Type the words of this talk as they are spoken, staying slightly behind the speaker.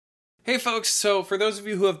Hey folks, so for those of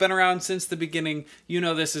you who have been around since the beginning, you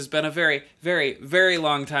know this has been a very, very, very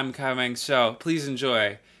long time coming, so please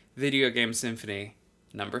enjoy Video Game Symphony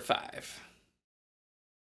number 5.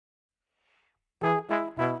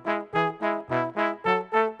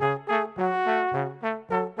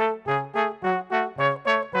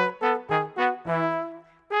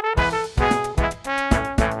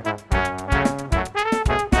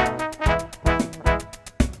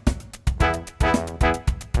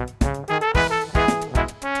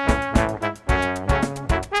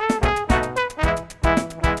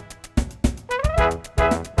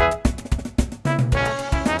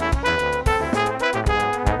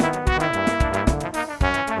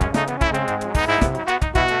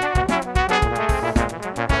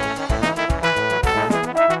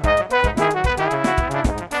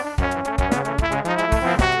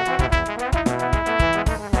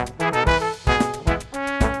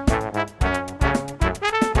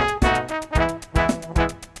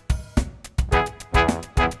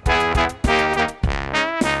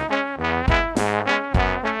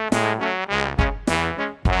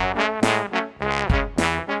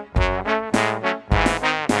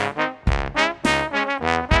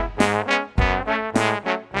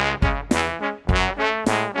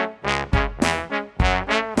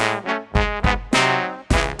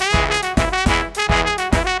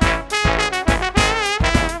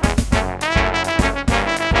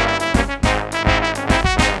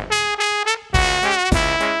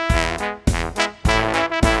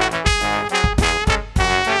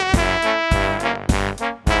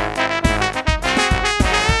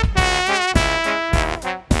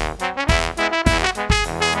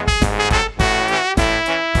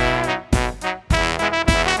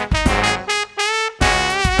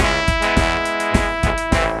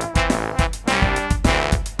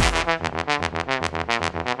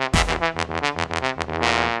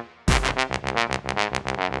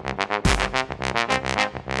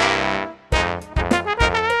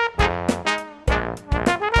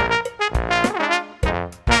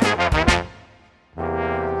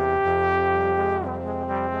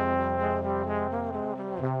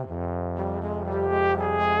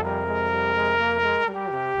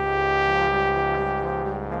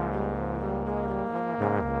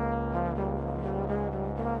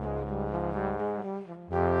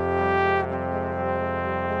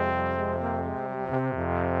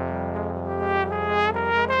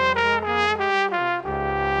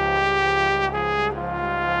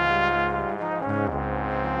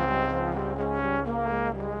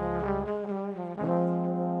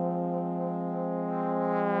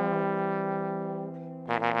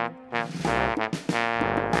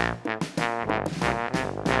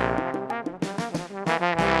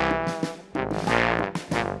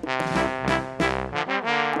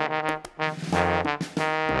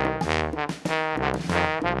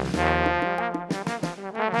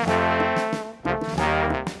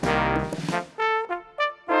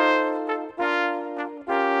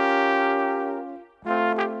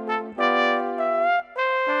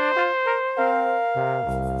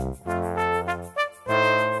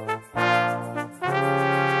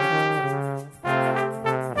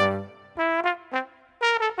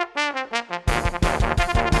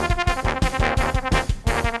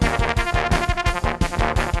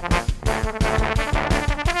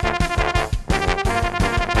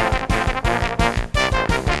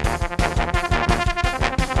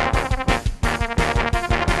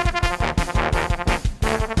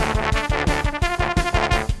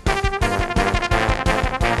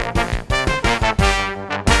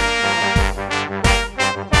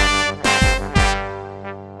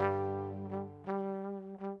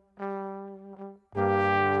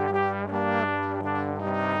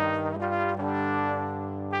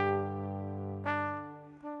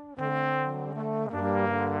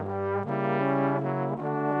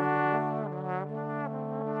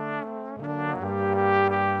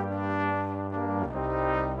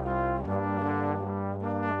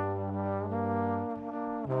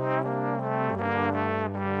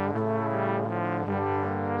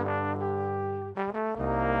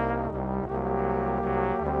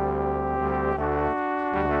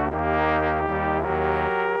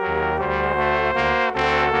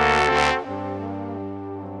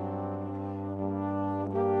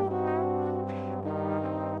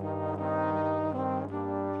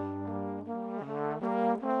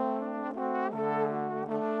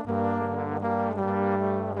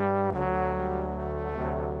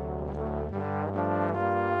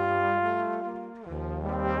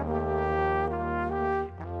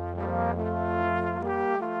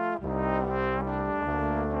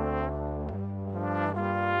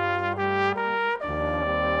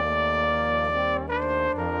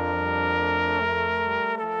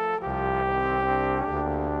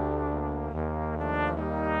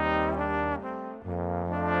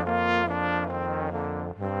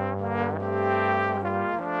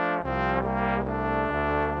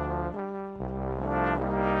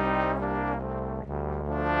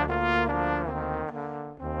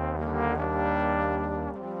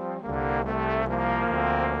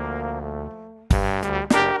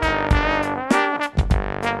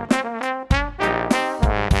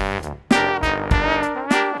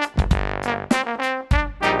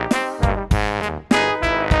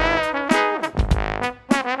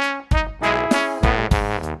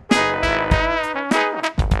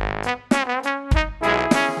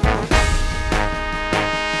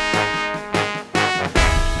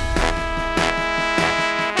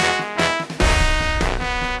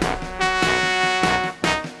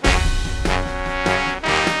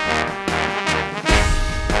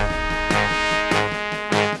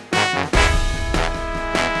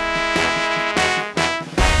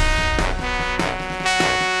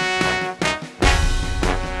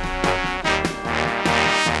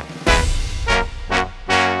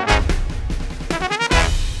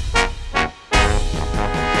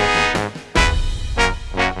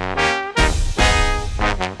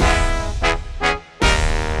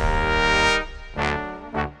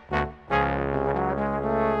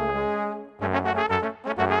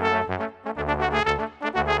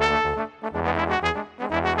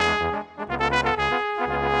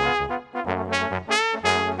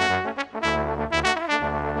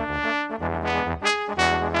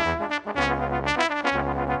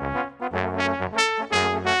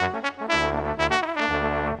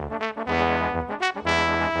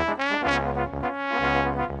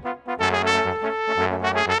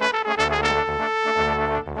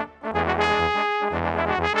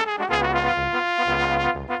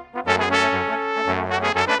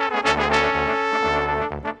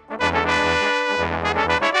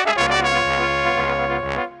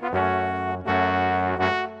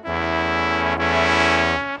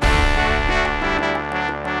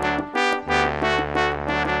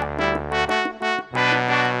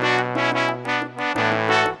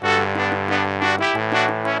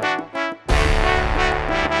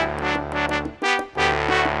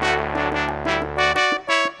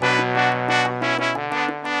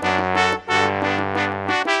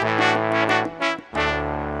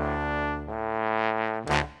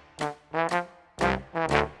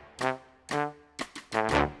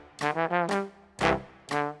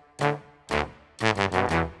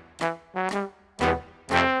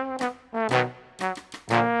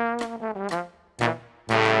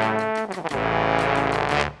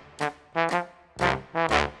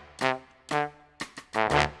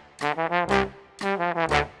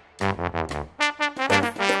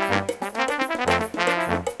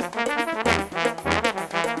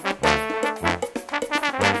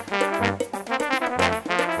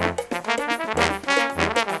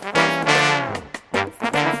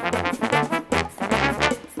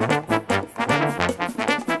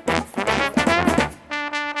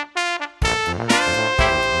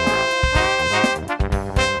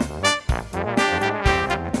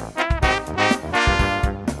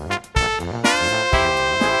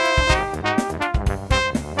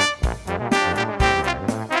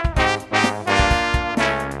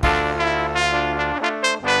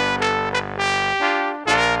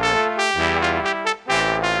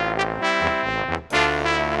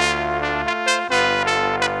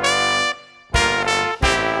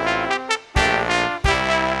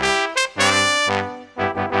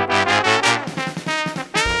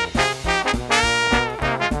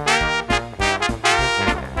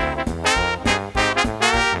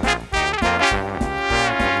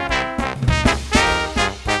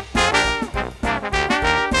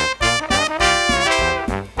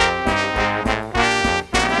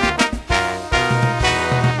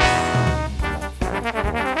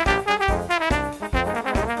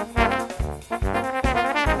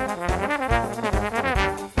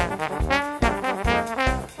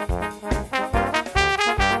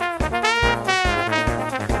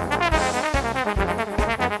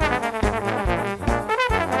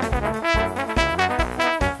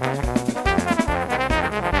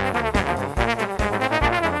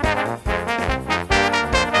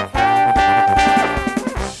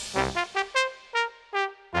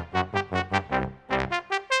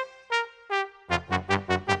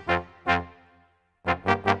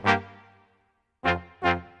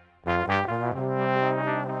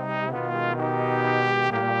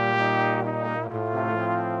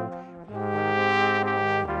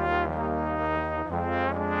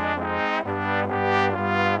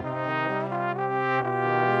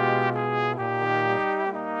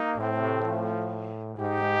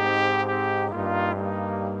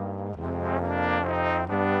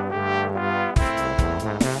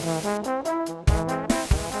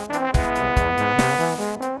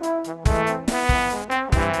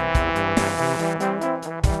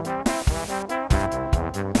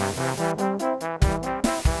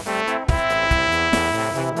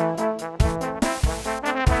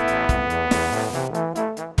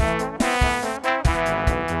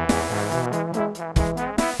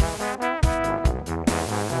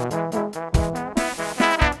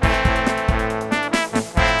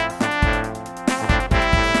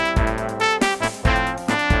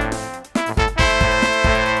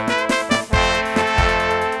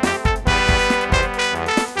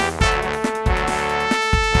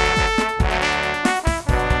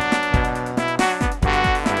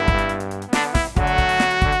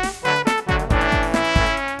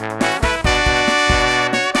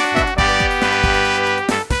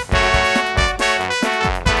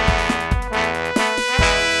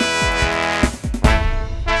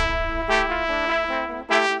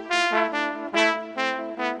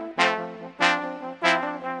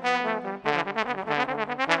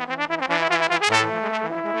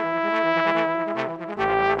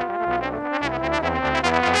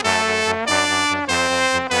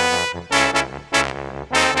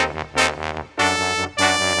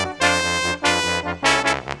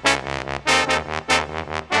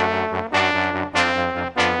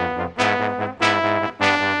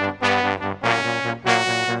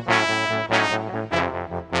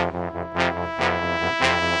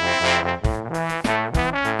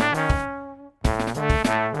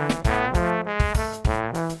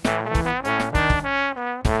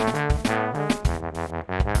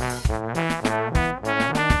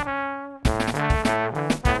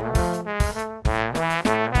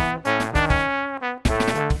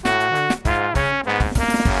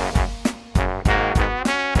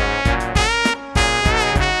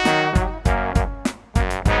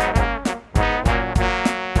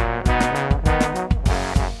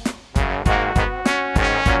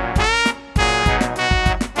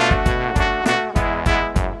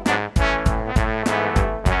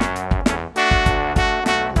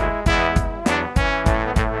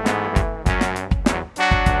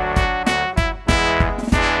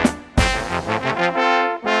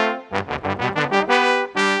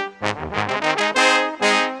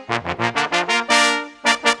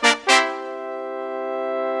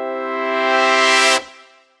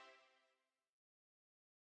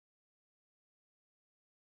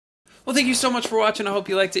 Well, thank you so much for watching. I hope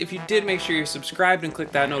you liked it. If you did, make sure you're subscribed and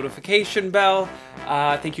click that notification bell.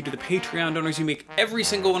 Thank you to the Patreon donors. You make every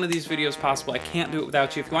single one of these videos possible. I can't do it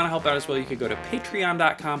without you. If you want to help out as well, you could go to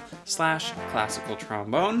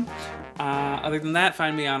patreon.com/classicaltrombone. Other than that,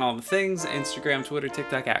 find me on all the things, Instagram, Twitter,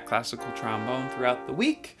 TikTok, @classicaltrombone throughout the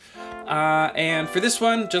week. And for this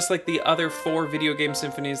one, just like the other 4 video game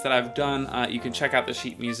symphonies that I've done, you can check out the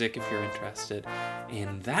sheet music if you're interested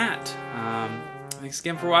in that. Thanks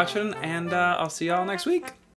again for watching, and I'll see y'all next week.